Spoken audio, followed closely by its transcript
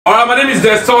name is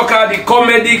Destalker, the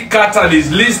comedy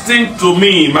catalyst. Listen to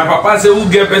me. My papa say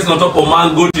who get person on top of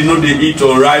mango to know they eat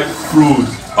unripe fruit.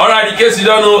 Alright, in case you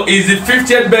don't know, it's the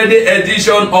 50th birthday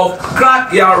edition of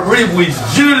Crack Your Rib with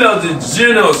Julius the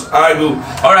Genius Argo.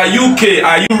 Alright, UK,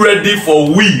 are you ready for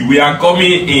we? We are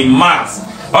coming in mass.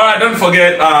 Alright, don't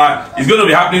forget, it's going to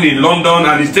be happening in London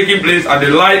and it's taking place at the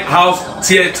Lighthouse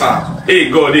Theatre.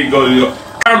 Hey God, hey God, hey God.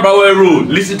 Camberwell Road,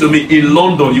 listen to me, in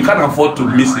London, you can't afford to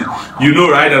miss it. You know,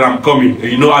 right, that I'm coming.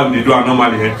 You know how they do it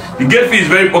normally. The gate fee is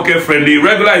very pocket friendly.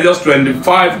 Regular is just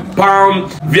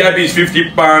 £25, VIP is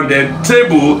 £50, then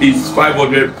table is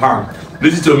 £500.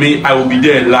 Listen to me, I will be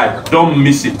there live. Don't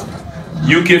miss it.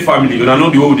 UK family, you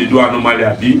know the way they do it normally.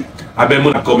 I bet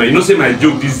more come. You know, say my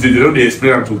joke this day, they don't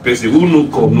explain to person. Who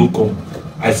no come, no come.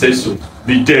 I said so.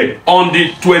 Be there on the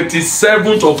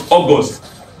 27th of August.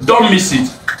 Don't miss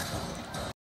it.